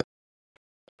 But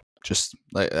just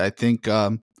I think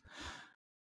I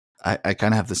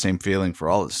kind of have the same feeling for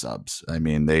all the subs. I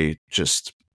mean, the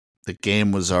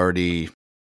game was already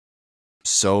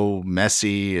so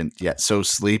messy and yet so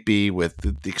sleepy, with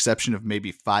the exception of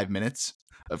maybe 5 minutes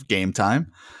of game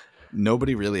time.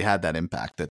 Nobody really had that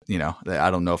impact. That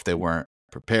I don't know if they weren't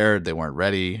prepared, they weren't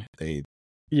ready, they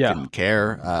didn't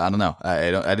care. I don't know.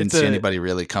 I didn't see anybody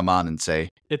really come on and say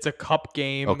it's a cup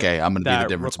game. Okay, I'm going to be the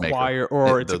difference maker.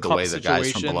 Or it's a cup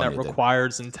situation that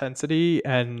requires intensity,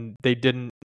 and they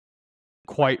didn't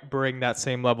quite bring that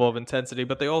same level of intensity.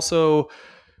 But they also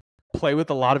play with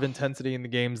a lot of intensity in the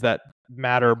games that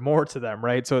matter more to them,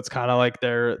 right? So it's kind of like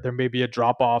there may be a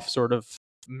drop off sort of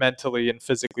mentally and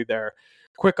physically there.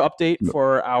 Quick update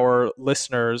for our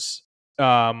listeners.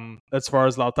 As far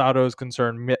as Lautaro is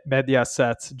concerned,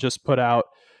 Mediaset just put out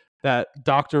that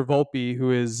Dr. Volpi,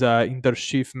 who is Inter's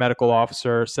chief medical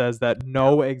officer, says that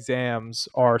no exams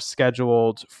are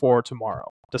scheduled for tomorrow,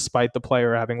 despite the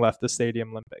player having left the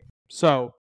stadium limping.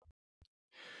 So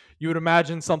you would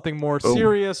imagine something more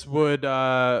serious would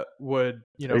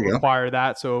require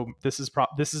that. So this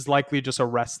is likely just a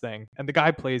rest thing, and the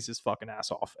guy plays his fucking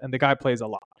ass off, and the guy plays a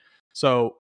lot.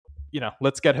 So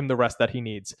let's get him the rest that he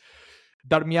needs.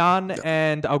 Darmian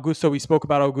and Augusto, we spoke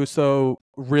about Augusto,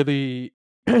 really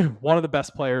one of the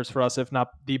best players for us, if not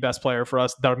the best player for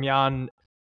us. Darmian,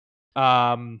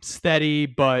 steady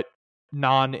but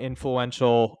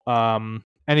non-influential.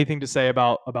 Anything to say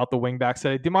about the wingbacks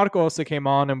today? DiMarco also came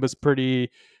on and was pretty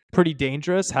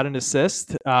dangerous, had an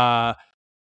assist. But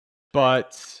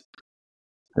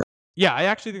yeah, I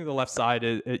actually think the left side,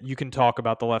 you can talk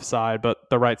about the left side, but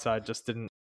the right side just didn't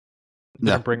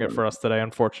bring it for us today,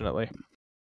 unfortunately.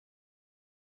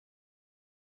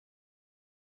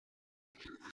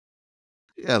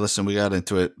 Yeah, listen, we got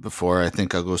into it before. I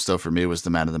think Augusto for me was the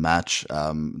man of the match.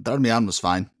 Darmian was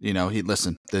fine.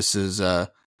 This is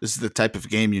the type of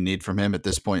game you need from him at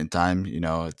this point in time.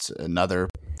 It's another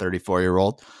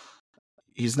 34-year-old.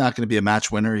 He's not going to be a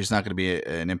match winner. He's not going to be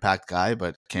an impact guy,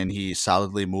 but can he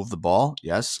solidly move the ball?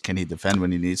 Yes. Can he defend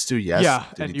when he needs to? Yes. Yeah,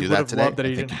 and you would have loved that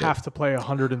he didn't have to play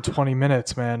 120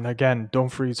 minutes, man. Again,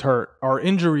 Dumfries hurt. Our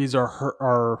injuries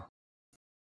are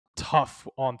tough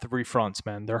on three fronts,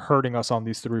 man. They're hurting us on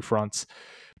these three fronts.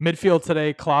 Midfield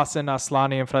today, Klaassen,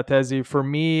 Aslani, and Fratesi. For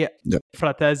me,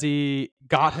 Fratesi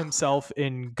got himself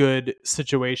in good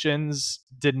situations,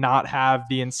 did not have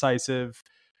the incisive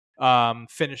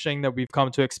finishing that we've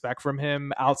come to expect from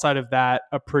him. Outside of that,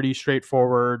 a pretty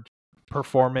straightforward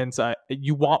performance.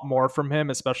 You want more from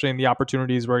him, especially in the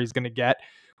opportunities where he's going to get,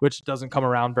 which doesn't come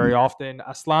around very often.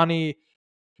 Aslani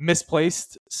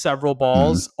misplaced several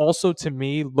balls. Also, to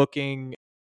me, looking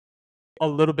a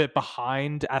little bit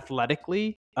behind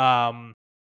athletically.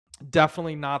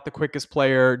 Definitely not the quickest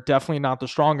player. Definitely not the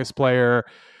strongest player.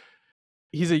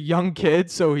 He's a young kid,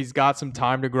 so he's got some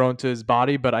time to grow into his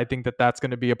body. But I think that that's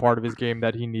going to be a part of his game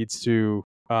that he needs to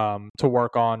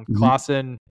work on.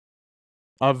 Klaassen,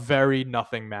 a very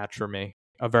nothing match for me.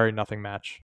 A very nothing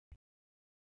match.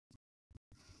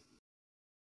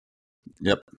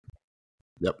 Yep.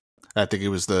 I think he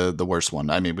was the worst one.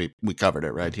 I mean, we covered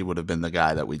it, right? He would have been the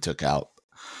guy that we took out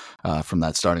from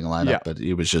that starting lineup, but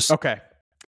he was just okay.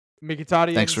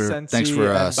 Mkhitaryan, thanks for and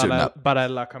suiting up.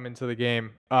 Barella come into the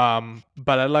game.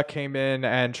 Barella came in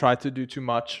and tried to do too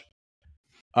much.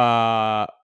 Was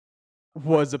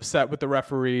upset with the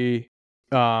referee.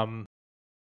 I've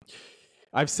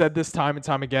said this time and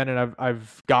time again, and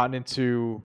I've gotten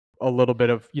into a little bit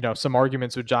of some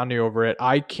arguments with Johnny over it.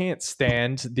 I can't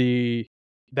stand the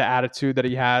attitude that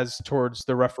he has towards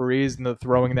the referees and the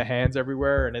throwing the hands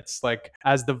everywhere. And it's like,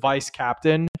 as the vice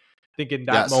captain, I think in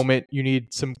that moment you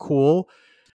need some cool.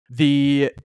 I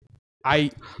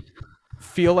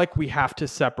feel like we have to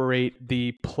separate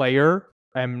the player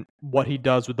and what he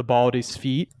does with the ball at his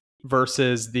feet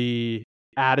versus the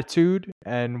attitude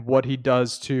and what he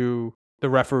does to the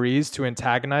referees to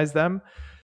antagonize them.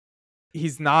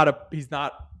 He's not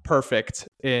perfect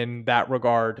in that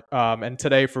regard. And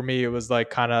today for me, it was like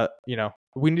kind of,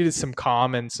 we needed some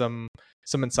calm and some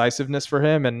incisiveness for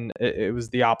him. And it was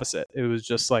the opposite. It was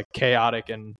just like chaotic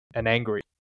and angry.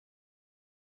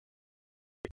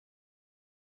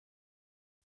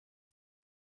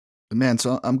 Man,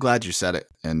 so I'm glad you said it.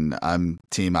 And I'm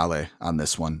Team Ale on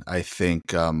this one. I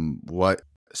think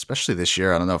especially this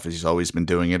year, I don't know if he's always been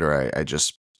doing it or I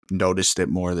just noticed it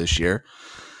more this year.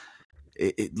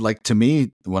 Like, to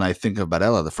me, when I think of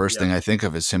Barella, the first thing I think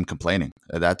of is him complaining.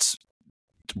 That's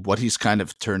what he's kind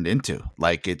of turned into.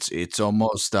 Like, it's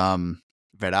almost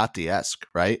Verratti-esque,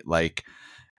 right? Like,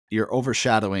 you're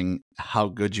overshadowing how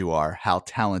good you are, how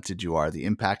talented you are, the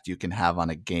impact you can have on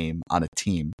a game, on a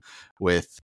team,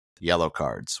 with yellow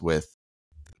cards, with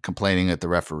complaining at the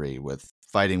referee, with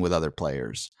fighting with other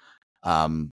players. I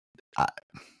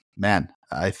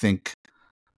think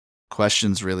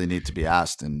questions really need to be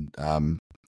asked. And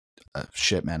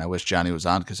shit, man, I wish Johnny was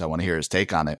on because I want to hear his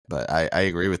take on it. But I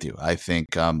agree with you. I think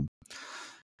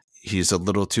he's a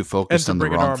little too focused on the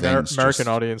wrong things. American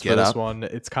audience for this one,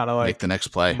 it's kind of like make the next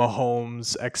play.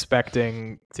 Mahomes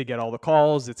expecting to get all the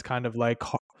calls. It's kind of like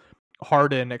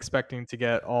Harden expecting to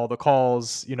get all the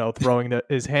calls. Throwing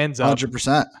his hands up.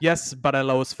 100%. Yes,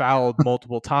 Barella was fouled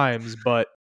multiple times, but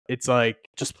it's like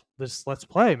just let's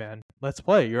play, man. Let's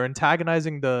play. You're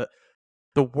antagonizing the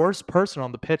worst person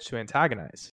on the pitch to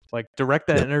antagonize. Like, direct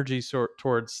that energy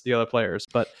towards the other players.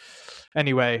 But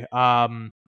anyway, right.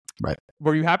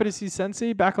 Were you happy to see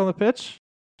Sensi back on the pitch?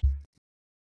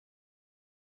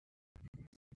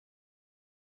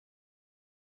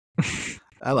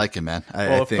 I like him, man.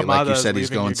 I think, like you said, he's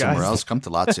going somewhere else. Come to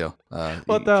Lazio. You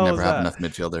can never have enough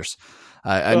midfielders.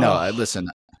 I know. Listen,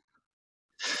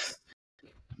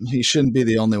 he shouldn't be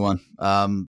the only one.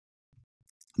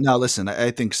 No, listen,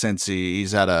 I think Sensi,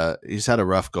 he's had a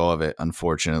rough go of it,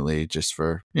 unfortunately, just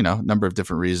for, a number of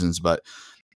different reasons, but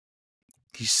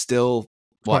he's still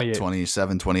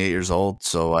 27, 28 years old.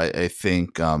 So I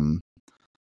think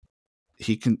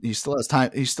he still has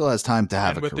time to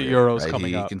have a career. With the Euros right?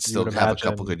 coming up, he can still have a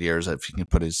couple good years if he can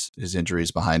put his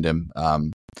injuries behind him.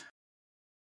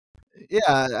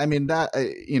 Yeah, I mean, that,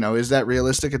 is that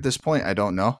realistic at this point? I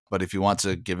don't know. But if he wants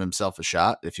to give himself a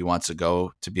shot, if he wants to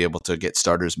go to be able to get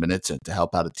starters minutes and to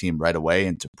help out a team right away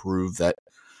and to prove that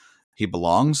he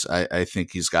belongs, I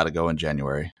think he's got to go in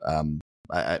January.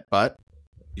 But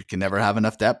you can never have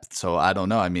enough depth. So I don't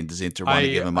know. I mean, does Inter want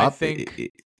to give him up? I think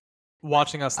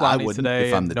watching Asllani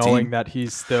today and knowing that he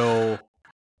still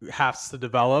has to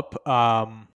develop,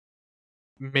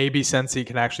 maybe Sensi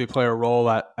can actually play a role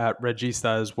at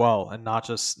Regista as well, and not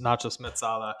just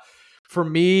Mezzala. For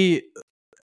me,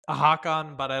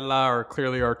 Hakan, Barella are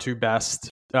clearly our two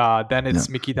best. Then it's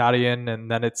Mkhitaryan,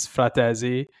 and then it's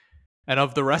Fratesi. And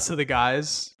of the rest of the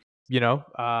guys,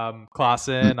 Klaassen,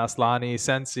 Asllani,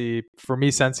 Sensi. For me,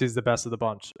 Sensi is the best of the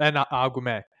bunch, and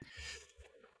Agume.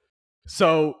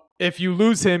 So if you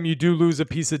lose him, you do lose a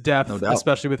piece of depth,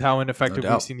 especially with how ineffective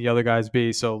we've seen the other guys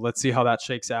be. So let's see how that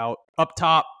shakes out. Up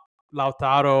top,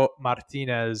 Lautaro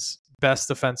Martinez, best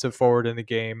defensive forward in the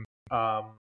game.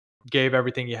 Gave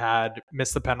everything he had,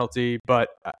 missed the penalty, but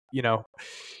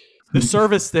the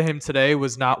service to him today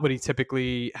was not what he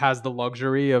typically has the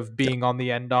luxury of being on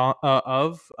the end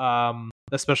of.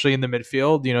 especially in the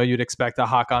midfield. You'd expect a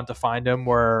Hakan to find him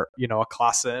where, a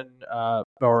Klassen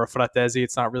or a Fratesi,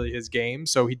 it's not really his game.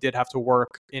 So he did have to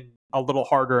work in a little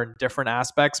harder in different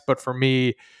aspects. But for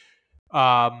me,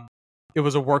 it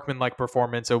was a workmanlike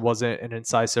performance. It wasn't an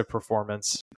incisive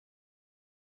performance.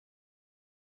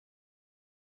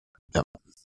 Yep.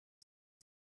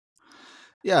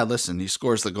 Yeah, listen, he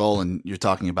scores the goal, and you're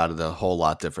talking about it a whole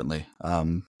lot differently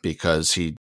because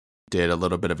he did a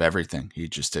little bit of everything. He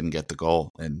just didn't get the goal.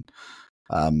 And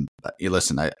you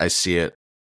listen, I see it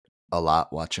a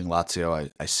lot watching Lazio.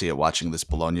 I see it watching this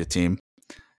Bologna team.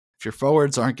 If your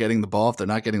forwards aren't getting the ball, if they're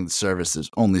not getting the service, there's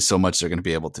only so much they're going to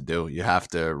be able to do. You have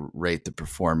to rate the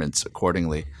performance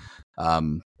accordingly.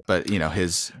 But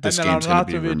this game's going to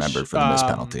be remembered for the missed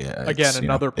penalty. Again,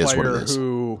 another player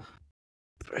who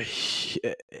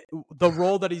the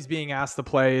role that he's being asked to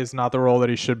play is not the role that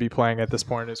he should be playing at this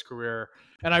point in his career.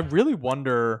 And I really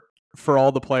wonder for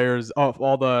all the players,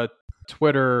 all the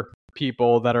Twitter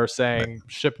people that are saying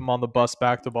ship him on the bus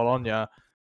back to Bologna,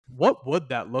 what would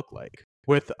that look like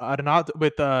with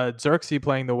Xerxes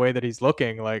playing the way that he's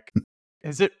looking? Like,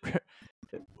 is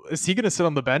he going to sit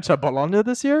on the bench at Bologna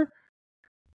this year?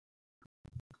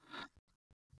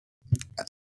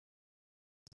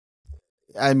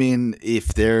 I mean,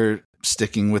 if they're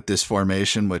sticking with this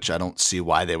formation, which I don't see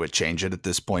why they would change it at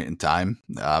this point in time,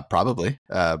 probably.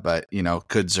 But,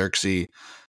 could Xerxes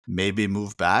maybe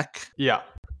move back? Yeah.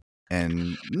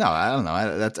 And no, I don't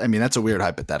know. That's a weird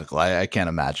hypothetical. I can't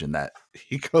imagine that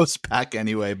he goes back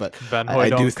anyway. But I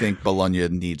do think Bologna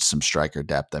needs some striker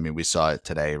depth. I mean, we saw it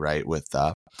today, right, with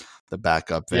the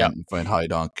backup Van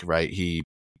Hooijdonk, right? He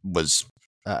was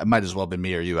it might as well have been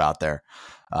me or you out there.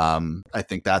 I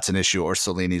think that's an issue.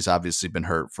 Orsolini's obviously been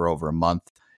hurt for over a month.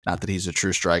 Not that he's a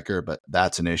true striker, but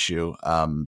that's an issue.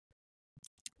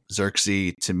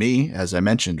 Xerxes, to me, as I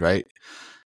mentioned, right,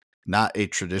 not a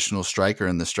traditional striker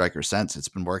in the striker sense. It's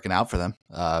been working out for them,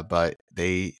 but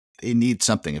they need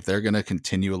something. If they're going to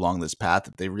continue along this path,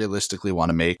 if they realistically want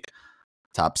to make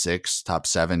top 6, top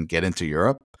 7, get into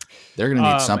Europe, they're going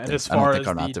to need something. And as far as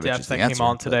the depth that came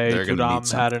on today,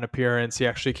 Thuram had an appearance. He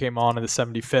actually came on in the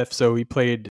 75th, so he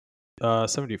played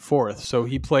 74th. So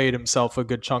he played himself a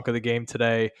good chunk of the game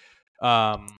today.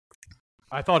 I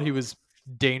thought he was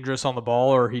dangerous on the ball,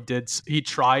 or he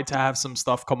tried to have some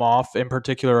stuff come off, in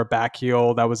particular a back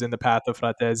heel that was in the path of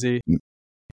Fratesi.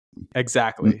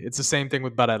 Exactly. It's the same thing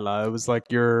with Barella. It was like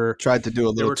tried to do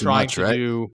a little too much, right?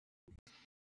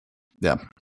 Yeah.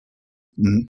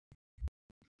 Mm-hmm.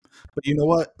 But you know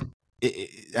what?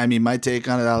 My take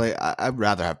on it, Ali, I'd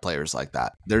rather have players like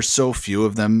that. There's so few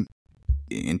of them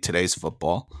in today's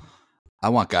football. I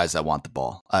want guys that want the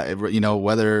ball.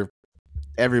 Whether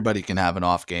everybody can have an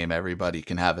off game, everybody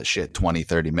can have a shit 20,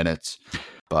 30 minutes,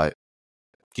 but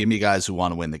give me guys who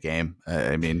want to win the game.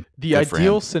 The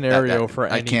ideal scenario for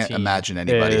any I can't team imagine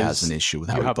anybody has an issue with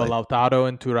how you have a Lautaro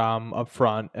and Thuram up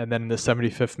front, and then in the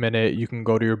 75th minute, you can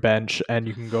go to your bench and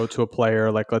you can go to a player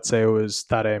like, let's say it was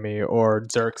Taremi or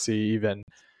Xerxes even.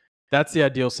 That's the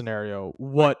ideal scenario.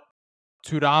 What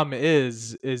Thuram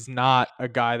is not a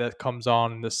guy that comes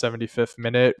on in the 75th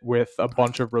minute with a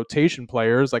bunch of rotation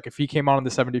players. Like if he came on in the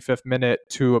 75th minute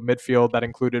to a midfield that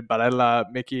included Barella,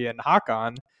 Mickey, and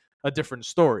Hakan, a different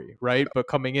story, right? But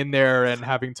coming in there and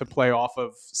having to play off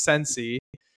of Sensi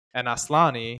and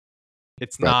Aslani,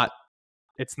 it's not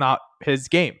his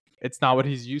game. It's not what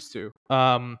he's used to.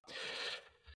 Oh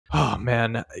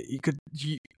man, you could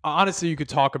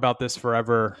talk about this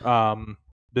forever.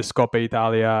 This Coppa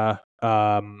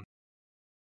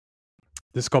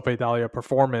Italia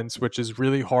performance, which is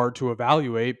really hard to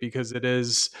evaluate because it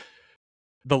is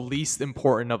the least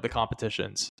important of the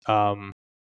competitions.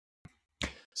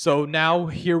 So now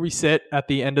here we sit at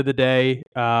the end of the day,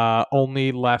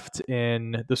 only left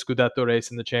in the Scudetto race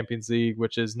in the Champions League,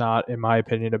 which is not, in my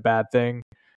opinion, a bad thing.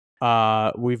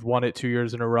 We've won it 2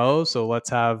 years in a row, so let's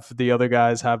have the other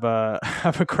guys have a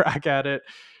crack at it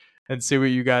and see what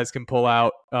you guys can pull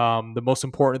out. The most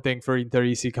important thing for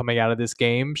Interisi coming out of this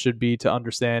game should be to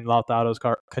understand Lautaro's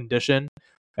condition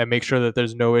and make sure that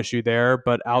there's no issue there.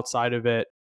 But outside of it,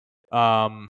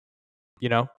 I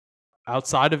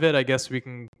guess we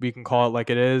can call it like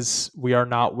it is. We are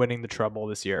not winning the treble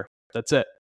this year. That's it.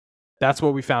 That's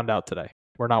what we found out today.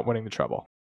 We're not winning the treble.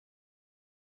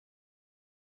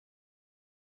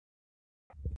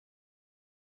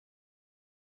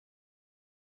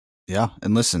 Yeah,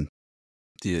 and listen,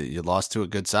 you lost to a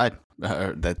good side.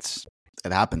 It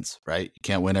happens, right? You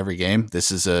can't win every game.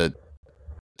 This is a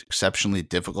exceptionally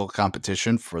difficult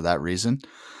competition for that reason.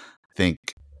 I think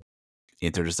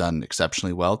Inter has done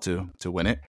exceptionally well to win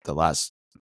it the last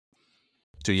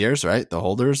 2 years, right? The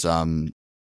holders.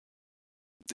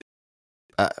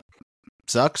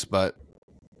 sucks, but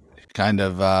kind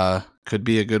of could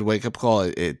be a good wake-up call.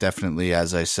 It definitely,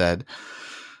 as I said,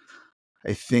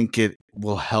 I think it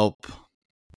will help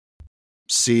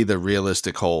see the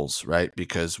realistic holes, right?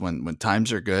 Because when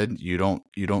times are good, you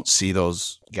don't see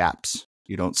those gaps.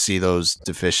 You don't see those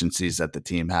deficiencies that the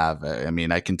team have. I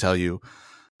mean, I can tell you,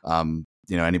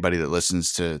 anybody that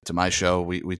listens to my show,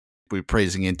 we're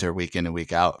praising Inter week in and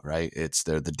week out, right?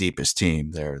 They're the deepest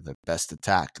team. They're the best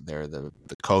attack. They're the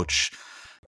coach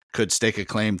could stake a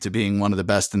claim to being one of the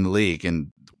best in the league. And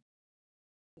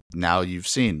now you've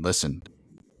seen, listen,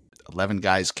 11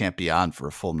 guys can't be on for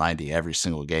a full 90 every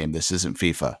single game. This isn't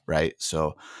FIFA, right?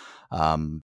 So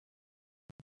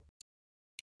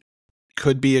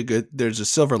could be there's a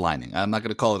silver lining. I'm not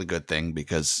going to call it a good thing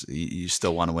because you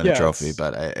still want to win a trophy,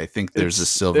 but I think there's a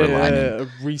silver lining.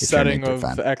 Resetting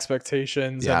of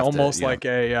expectations and almost like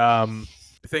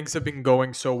things have been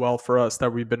going so well for us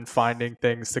that we've been finding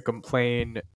things to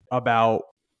complain about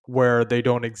where they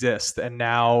don't exist. And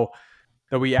now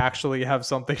that we actually have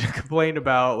something to complain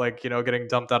about, like, getting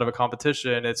dumped out of a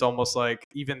competition, it's almost like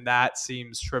even that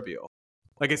seems trivial.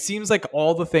 Like, it seems like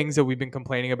all the things that we've been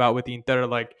complaining about with Inter,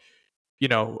 like,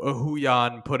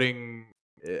 Huyan putting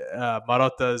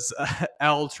Marotta's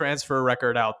L transfer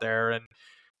record out there, and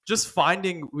just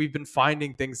we've been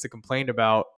finding things to complain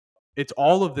about. It's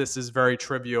all of this is very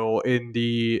trivial in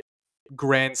the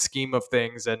grand scheme of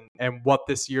things and what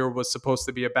this year was supposed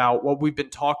to be about, what we've been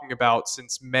talking about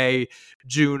since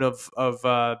June of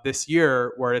this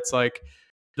year, where it's like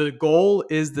the goal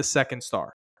is the second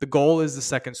star. The goal is the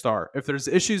second star. If there's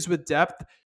issues with depth,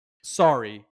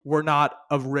 sorry, we're not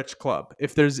a rich club.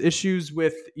 If there's issues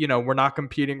with, we're not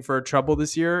competing for a treble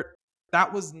this year,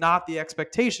 that was not the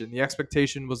expectation. The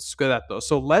expectation was Scudetto.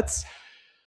 So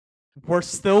we're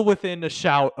still within a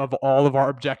shout of all of our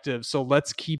objectives. So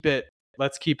let's keep it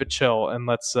chill and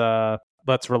let's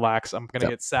relax. I'm gonna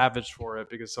get savage for it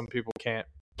because some people can't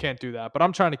do that, but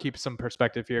I'm trying to keep some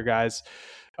perspective here, guys.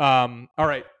 All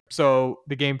right, so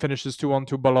the game finishes 2-1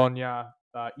 to Bologna.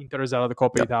 Inter is out of the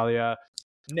Coppa Italia.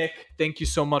 Nick, thank you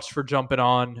so much for jumping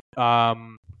on.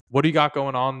 What do you got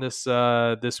going on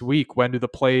this week? When do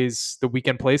the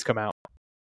weekend plays come out?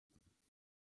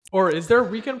 Or is there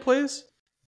weekend plays?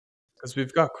 Because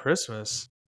we've got Christmas.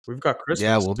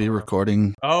 Yeah, we'll be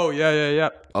recording. Oh, yeah.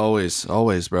 Always,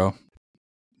 bro.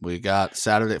 We got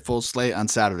Saturday, full slate on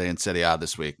Saturday in Serie A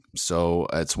this week. So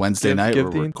it's Wednesday night. We're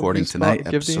recording tonight.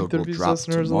 Give the interviews will drop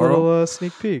listeners tomorrow. a little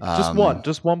sneak peek.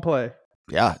 Just one play.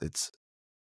 Yeah,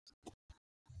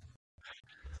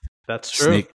 that's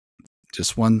true.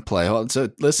 Just one play. So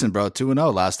listen, bro,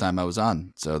 2-0 last time I was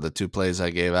on. So the two plays I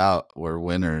gave out were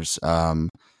winners.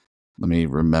 Let me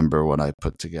remember what I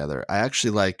put together. I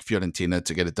actually like Fiorentina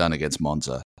to get it done against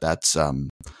Monza. That's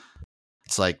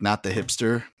it's like not the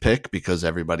hipster pick because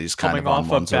everybody's kind of on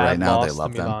Monza right now. They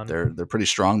love them. They're pretty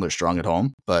strong. They're strong at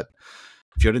home, but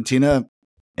Fiorentina,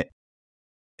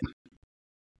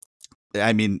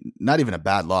 I mean, not even a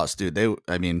bad loss, dude. They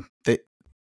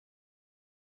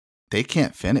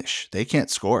can't finish. They can't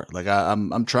score. Like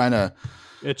I'm trying to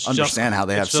understand how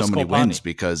they have so many wins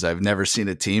because I've never seen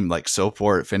a team like so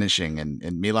poor at finishing.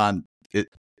 And Milan,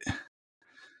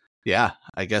 yeah,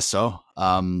 I guess so.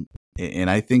 And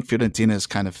I think Fiorentina has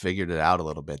kind of figured it out a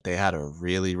little bit. They had a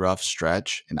really rough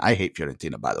stretch, and I hate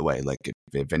Fiorentina, by the way. Like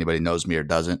if anybody knows me or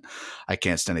doesn't, I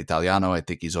can't stand Italiano. I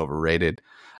think he's overrated.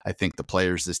 I think the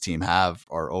players this team have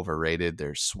are overrated.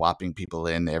 They're swapping people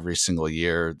in every single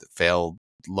year. The failed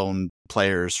loan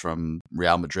players from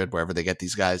Real Madrid, wherever they get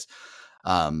these guys.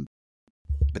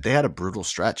 But they had a brutal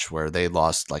stretch where they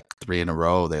lost like 3 in a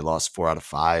row. They lost 4 out of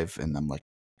 5. And I'm like,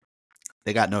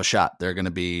 they got no shot. They're going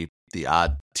to be the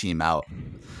odd team out.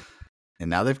 And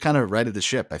now they've kind of righted the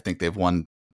ship. I think they've won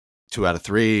 2 out of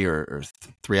 3 or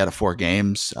 3 out of 4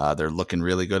 games. They're looking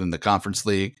really good in the Conference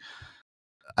League.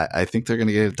 I think they're going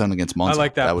to get it done against Monza. I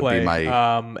like that play. Would be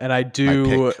my, and I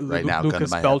do. Right now,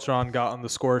 Lucas Beltran got on the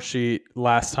score sheet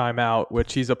last time out,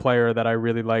 which he's a player that I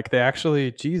really like. They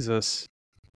actually,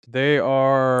 they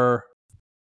are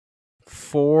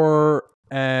 4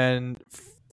 and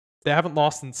they haven't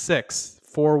lost in 6.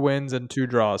 4 wins and 2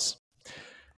 draws.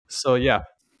 So yeah,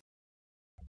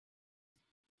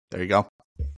 there you go.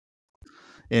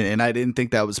 And I didn't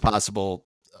think that was possible.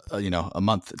 A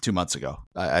month, 2 months ago,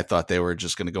 I thought they were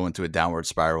just going to go into a downward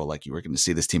spiral. Like you were going to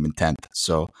see this team in 10th.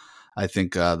 So I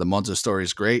think the Monza story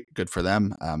is great. Good for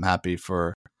them. I'm happy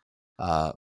for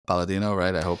Palladino,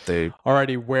 right? I hope they.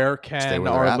 Alrighty, where can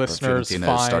our listeners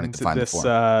find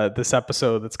this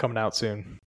episode that's coming out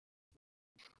soon?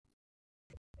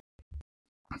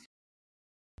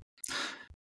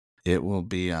 It will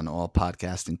be on all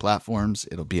podcasting platforms.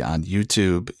 It'll be on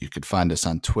YouTube. You could find us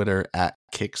on Twitter at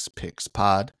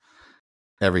KicksPicksPod.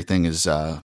 Everything is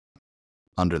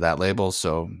under that label,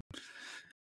 so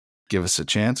give us a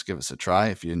chance, give us a try.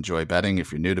 If you enjoy betting,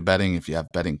 if you're new to betting, if you have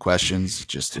betting questions,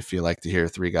 just if you like to hear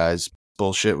three guys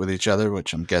bullshit with each other,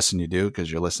 which I'm guessing you do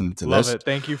because you're listening to Love this. it.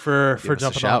 Thank you for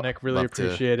jumping on, Nick. Really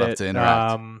appreciate it. Love to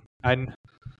interact.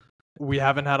 We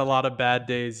haven't had a lot of bad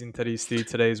days in Interisti.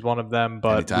 Today's one of them,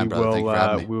 but Anytime,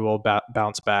 brother. we will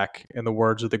bounce back. In the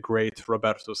words of the great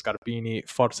Roberto Scarpini,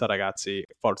 forza ragazzi,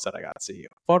 forza ragazzi,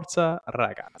 forza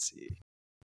ragazzi.